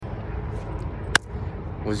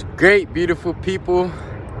Was great, beautiful people.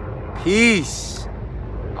 Peace.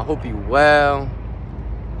 I hope you well.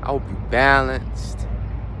 I hope you balanced.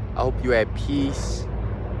 I hope you at peace.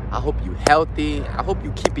 I hope you healthy. I hope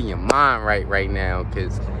you keeping your mind right now,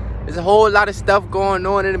 because there's a whole lot of stuff going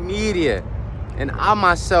on in the media. And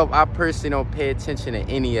I personally don't pay attention to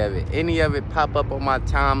any of it. Any of it pop up on my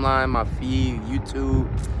timeline, my feed, YouTube.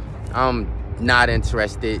 I'm not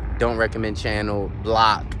interested. Don't recommend channel.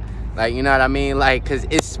 Block. Like, you know what I mean? Like, because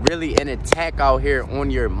it's really an attack out here on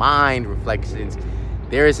your mind, Reflections.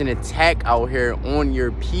 There is an attack out here on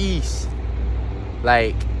your peace.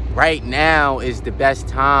 Like, right now is the best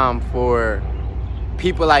time for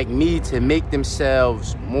people like me to make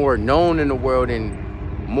themselves more known in the world and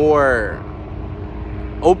more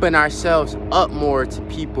open ourselves up more to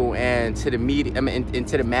people and to the media, and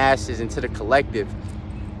to the masses and to the collective.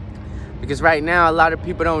 Because right now, a lot of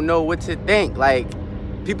people don't know what to think. Like,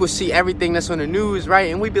 people see everything that's on the news,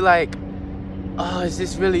 right? And we be like, oh, is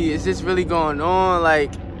this really going on?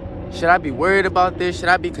 Like, should I be worried about this? Should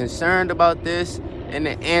I be concerned about this? And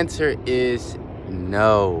the answer is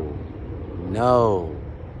no. No.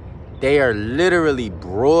 They are literally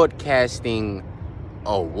broadcasting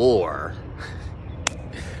a war.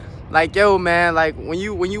 Like, yo, man, like when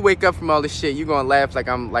you wake up from all this shit, you gonna laugh like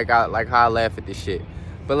how I laugh at this shit.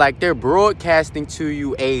 But like, they're broadcasting to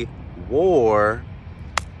you a war.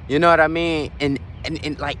 You know what I mean? And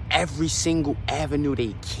like every single avenue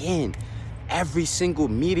they can, every single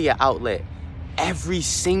media outlet, every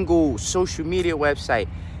single social media website,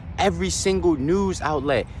 every single news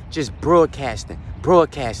outlet, just broadcasting. You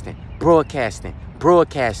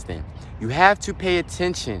have to pay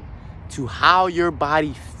attention to how your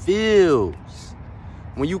body feels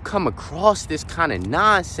when you come across this kind of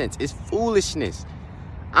nonsense. It's foolishness.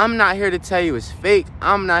 I'm not here to tell you it's fake.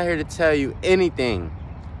 I'm not here to tell you anything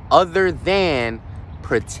other than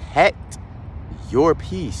protect your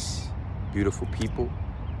peace. Beautiful people,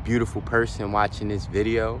 beautiful person watching this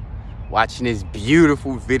video, watching this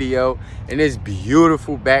beautiful video in this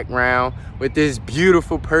beautiful background with this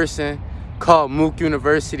beautiful person called Mook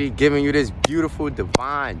University giving you this beautiful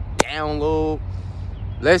divine download.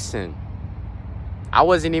 Listen, I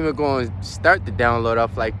wasn't even going to start the download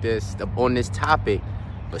off like this on this topic,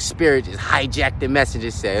 but Spirit just hijacked the message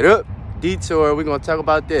and said, up, detour, we're going to talk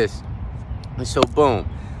about this. And so, boom.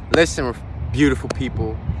 Listen, beautiful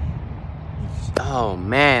people. Oh,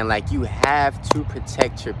 man, like, you have to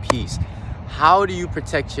protect your peace. How do you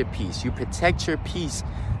protect your peace? You protect your peace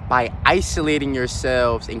by isolating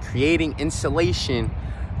yourselves and creating insulation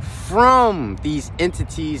from these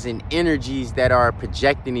entities and energies that are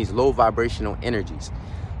projecting these low vibrational energies.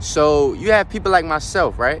 So you have people like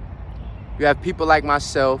myself, right? You have people like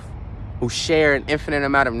myself who share an infinite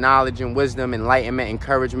amount of knowledge and wisdom, enlightenment,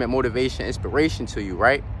 encouragement, motivation, inspiration to you,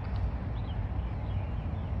 right?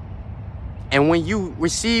 And when you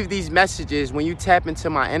receive these messages, when you tap into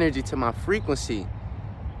my energy, to my frequency,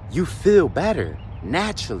 you feel better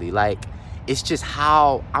naturally. Like, it's just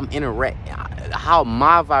how how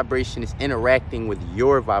my vibration is interacting with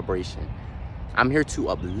your vibration. I'm here to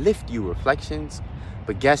uplift you, Reflections.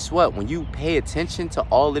 But guess what? When you pay attention to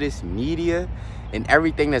all of this media and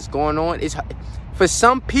everything that's going on, for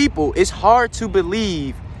some people, it's hard to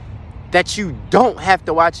believe that you don't have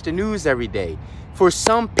to watch the news every day. For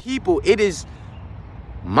some people, it is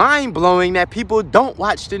mind-blowing that people don't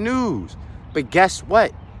watch the news. But guess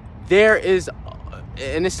what? There is,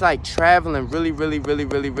 and it's like traveling really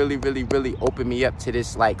opened me up to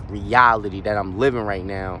this like reality that I'm living right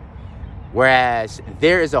now. Whereas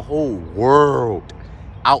there is a whole world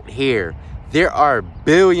out here. There are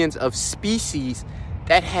billions of species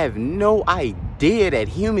that have no idea that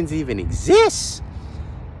humans even exist.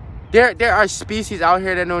 There are species out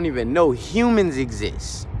here that don't even know humans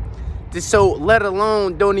exist. So let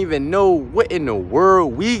alone don't even know what in the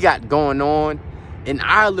world we got going on in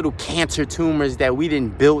our little cancer tumors that we done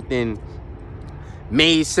built and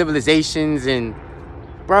made civilizations. And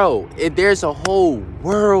bro, there's a whole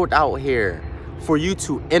world out here for you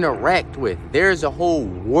to interact with. There's a whole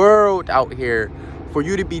world out here for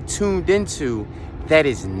you to be tuned into that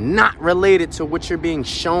is not related to what you're being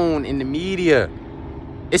shown in the media.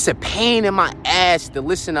 It's a pain in my ass to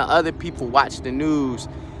listen to other people watch the news,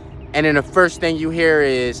 and then the first thing you hear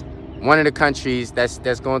is one of the countries that's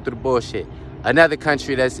going through the bullshit, another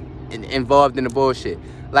country that's involved in the bullshit.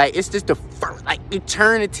 Like, it's just the first, like, you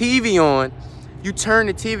turn the TV on,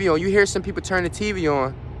 you hear some people turn the TV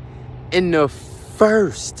on, and the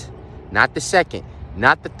first, not the second,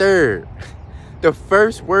 not the third, the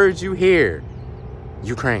first words you hear,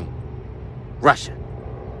 Ukraine, Russia,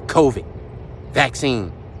 COVID,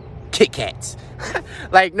 vaccine, Kit Kats.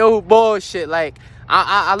 Like, no bullshit. Like,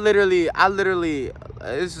 I literally,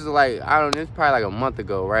 this is like, I don't know, it's probably like a month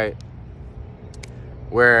ago, right?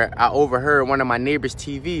 Where I overheard one of my neighbor's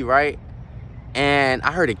TV, right? And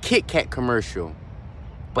I heard a Kit Kat commercial.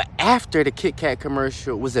 But after the Kit Kat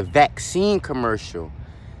commercial was a vaccine commercial.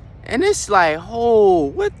 And it's like, oh,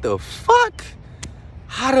 what the fuck?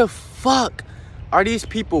 How the fuck are these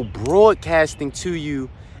people broadcasting to you?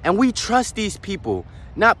 And we trust these people,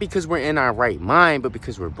 not because we're in our right mind, but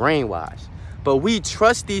because we're brainwashed. But we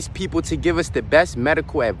trust these people to give us the best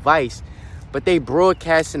medical advice, but they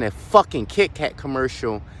broadcasting a fucking Kit Kat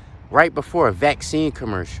commercial right before a vaccine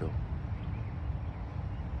commercial.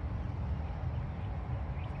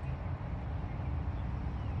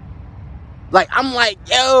 Like, I'm like,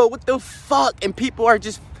 yo, what the fuck? And people are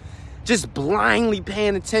just blindly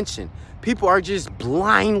paying attention. People are just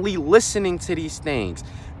blindly listening to these things.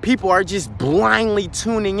 People are just blindly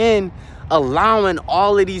tuning in, allowing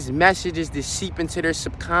all of these messages to seep into their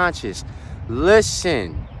subconscious.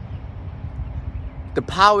 Listen, the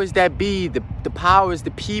powers that be, the powers,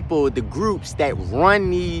 the people, the groups that run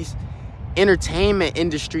these entertainment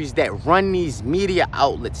industries, that run these media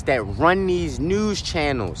outlets, that run these news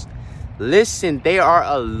channels, listen, they are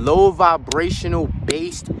a low vibrational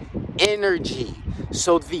based energy.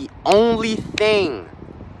 So the only thing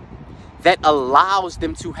that allows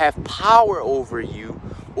them to have power over you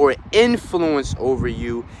or influence over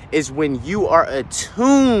you is when you are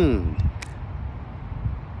attuned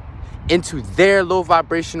into their low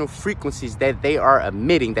vibrational frequencies that they are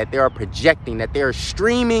emitting, that they are projecting, that they are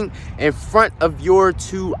streaming in front of your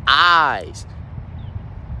two eyes.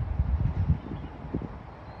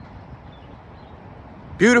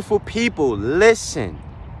 Beautiful people, listen.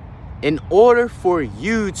 In order for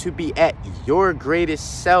you to be at your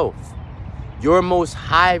greatest self, your most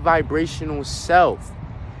high vibrational self,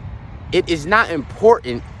 it is not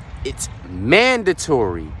important, it's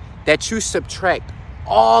mandatory that you subtract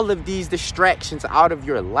all of these distractions out of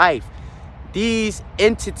your life. These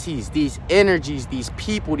entities, these energies, these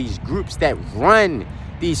people, these groups that run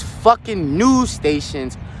these fucking news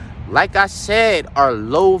stations, like I said, are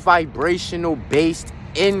low vibrational based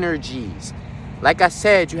energies. Like I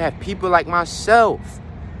said, you have people like myself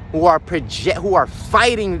who are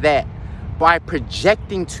fighting that by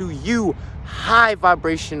projecting to you high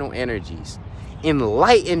vibrational energies,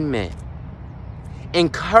 enlightenment,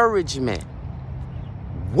 encouragement,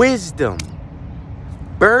 wisdom,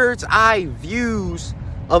 bird's eye views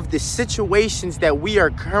of the situations that we are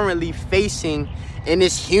currently facing in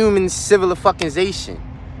this human civilization.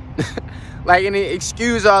 Like, and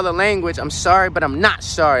excuse all the language, I'm sorry, but I'm not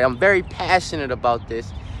sorry. I'm very passionate about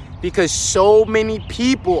this because so many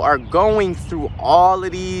people are going through all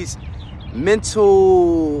of these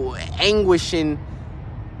mental anguish and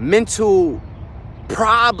mental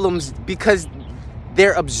problems because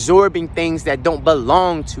they're absorbing things that don't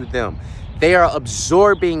belong to them. They are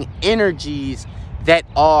absorbing energies that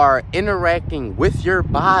are interacting with your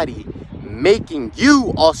body, making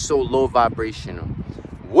you also low vibrational.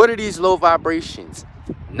 What are these low vibrations?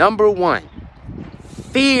 Number one,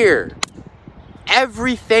 fear.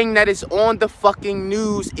 Everything that is on the fucking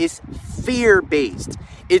news is fear-based.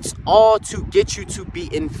 It's all to get you to be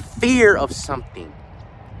in fear of something.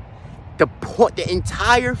 The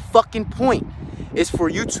entire fucking point is for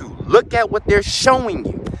you to look at what they're showing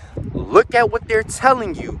you, look at what they're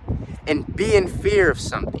telling you, and be in fear of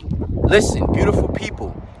something. Listen, beautiful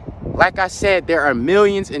people, like I said, there are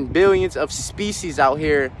millions and billions of species out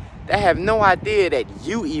here that have no idea that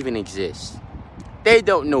you even exist. They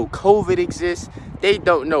don't know COVID exists. They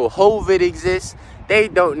don't know Hovid exists. They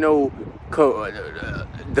don't know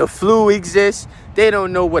the flu exists. They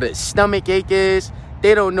don't know what a stomach ache is.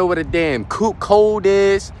 They don't know what a damn cold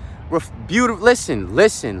is. Beautiful.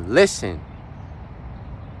 Listen.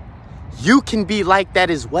 You can be like that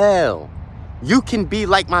as well. You can be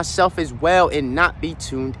like myself as well and not be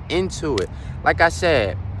tuned into it. Like I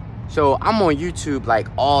said, so I'm on YouTube like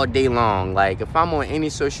all day long. Like if I'm on any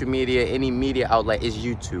social media, any media outlet, it's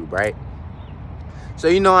YouTube, right? So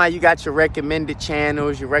you know how you got your recommended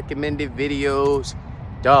channels, your recommended videos,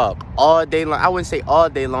 dog, all day long. I wouldn't say all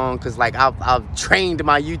day long because like I've trained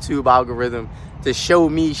my YouTube algorithm to show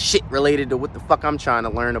me shit related to what the fuck I'm trying to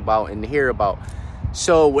learn about and hear about.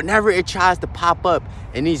 So whenever it tries to pop up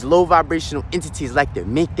and these low vibrational entities like to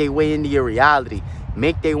make their way into your reality,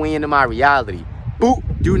 make their way into my reality, boop,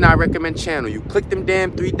 do not recommend channel. You click them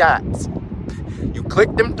damn 3 dots. You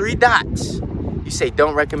click them 3 dots. You say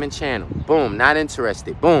don't recommend channel. Boom, not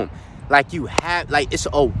interested. Boom. Like you have, like it's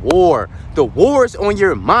a war. The war's on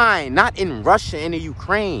your mind, not in Russia and in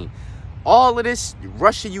Ukraine. All of this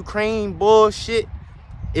Russia-Ukraine bullshit,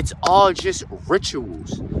 it's all just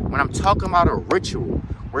rituals. When I'm talking about a ritual,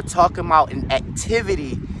 we're talking about an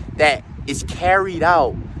activity that is carried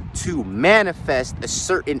out to manifest a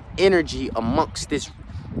certain energy amongst this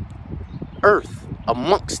earth,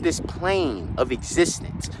 amongst this plane of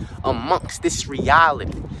existence, amongst this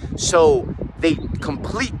reality. So they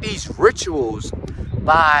complete these rituals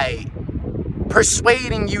by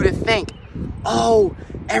persuading you to think, oh,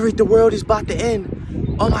 the world is about to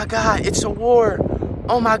end. Oh my God, it's a war.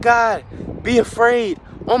 Oh my God, be afraid.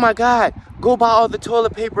 Oh my God, go buy all the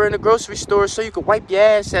toilet paper in the grocery store so you can wipe your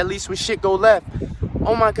ass at least when shit go left.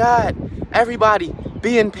 Oh my God, everybody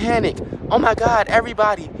be in panic. Oh my God,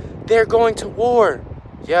 everybody, they're going to war.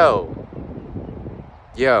 Yo.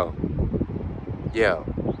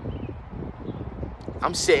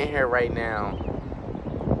 I'm sitting here right now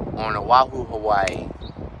on Oahu, Hawaii,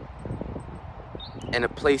 in a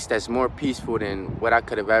place that's more peaceful than what I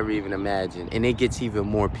could have ever even imagined. And it gets even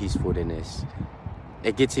more peaceful than this.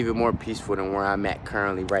 It gets even more peaceful than where I'm at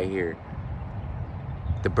currently right here.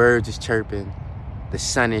 The birds is chirping. The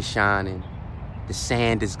sun is shining. The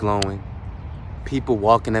sand is glowing. People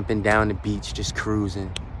walking up and down the beach just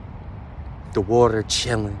cruising. The water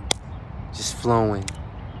chilling, just flowing.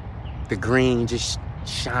 The green just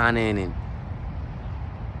shining and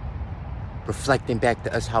reflecting back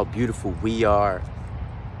to us how beautiful we are.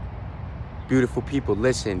 Beautiful people,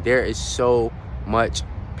 listen, there is so much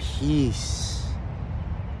peace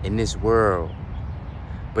in this world.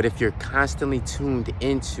 But if you're constantly tuned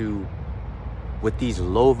into what these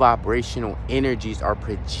low vibrational energies are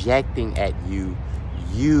projecting at you,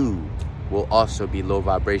 you will also be low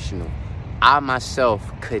vibrational. I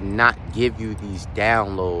myself could not give you these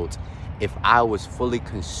downloads if I was fully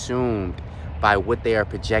consumed by what they are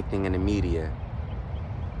projecting in the media.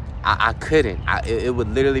 I couldn't. It would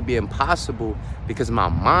literally be impossible because my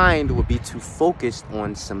mind would be too focused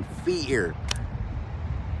on some fear.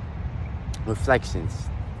 Reflections.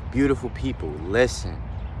 Beautiful people, listen.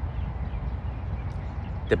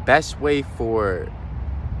 The best way for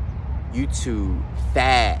you to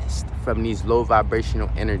fast from these low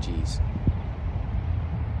vibrational energies,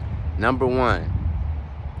 number one,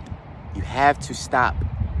 you have to stop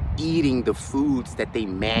eating the foods that they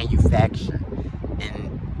manufacture.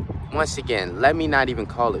 And once again, let me not even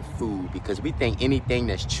call it food, because we think anything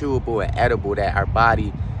that's chewable and edible that our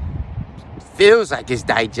body feels like it's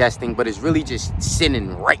digesting, but it's really just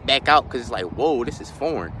sending right back out because it's like, whoa, this is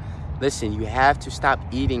foreign. Listen, you have to stop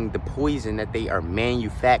eating the poison that they are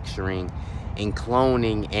manufacturing and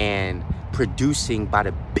cloning and producing by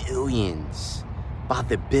the billions. By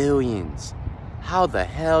the billions. How the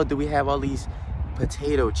hell do we have all these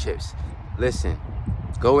potato chips? Listen,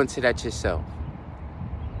 go into that yourself.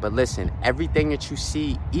 But listen, everything that you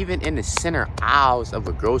see, even in the center aisles of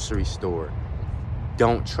a grocery store,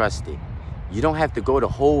 don't trust it. You don't have to go to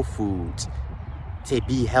Whole Foods to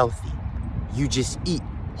be healthy. You just eat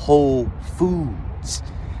whole foods.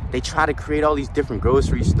 They try to create all these different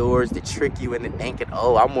grocery stores to trick you into thinking,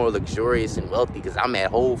 oh, I'm more luxurious and wealthy because I'm at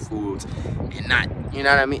Whole Foods and not, you know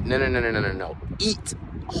what I mean? No. Eat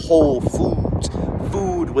whole foods.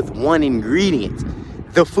 Food with one ingredient.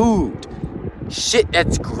 The food. Shit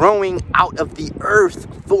that's growing out of the earth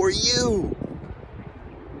for you.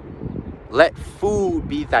 Let food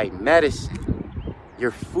be thy medicine.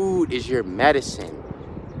 Your food is your medicine.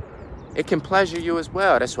 It can pleasure you as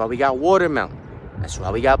well. That's why we got watermelon. That's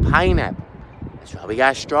why we got pineapple. That's why we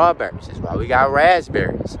got strawberries. That's why we got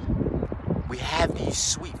raspberries. We have these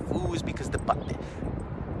sweet foods because the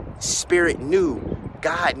Spirit knew,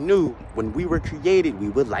 God knew when we were created, we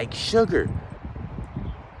would like sugar.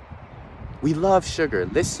 We love sugar.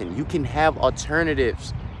 Listen, you can have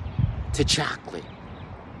alternatives to chocolate,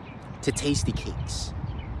 to tasty cakes,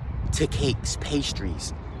 to cakes,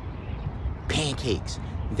 pastries, pancakes.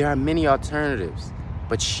 There are many alternatives,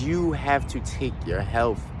 but you have to take your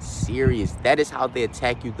health serious. That is how they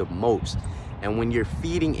attack you the most. And when you're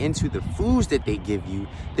feeding into the foods that they give you,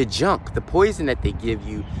 the junk, the poison that they give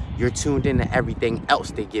you, you're tuned into everything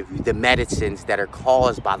else they give you, the medicines that are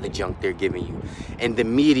caused by the junk they're giving you, and the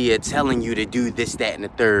media telling you to do this, that, and the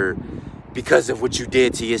third because of what you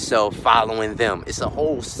did to yourself following them. It's a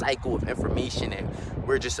whole cycle of information that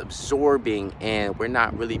we're just absorbing, and we're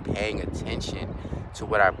not really paying attention to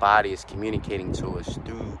what our body is communicating to us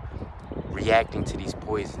through reacting to these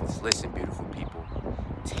poisons. Listen, beautiful people.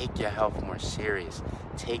 Take your health more serious.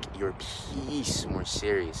 Take your peace more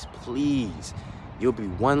serious, please. You'll be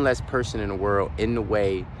one less person in the world in the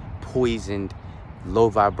way, poisoned, low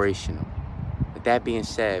vibrational. With that being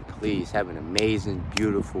said, please have an amazing,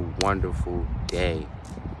 beautiful, wonderful day.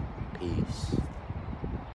 Peace.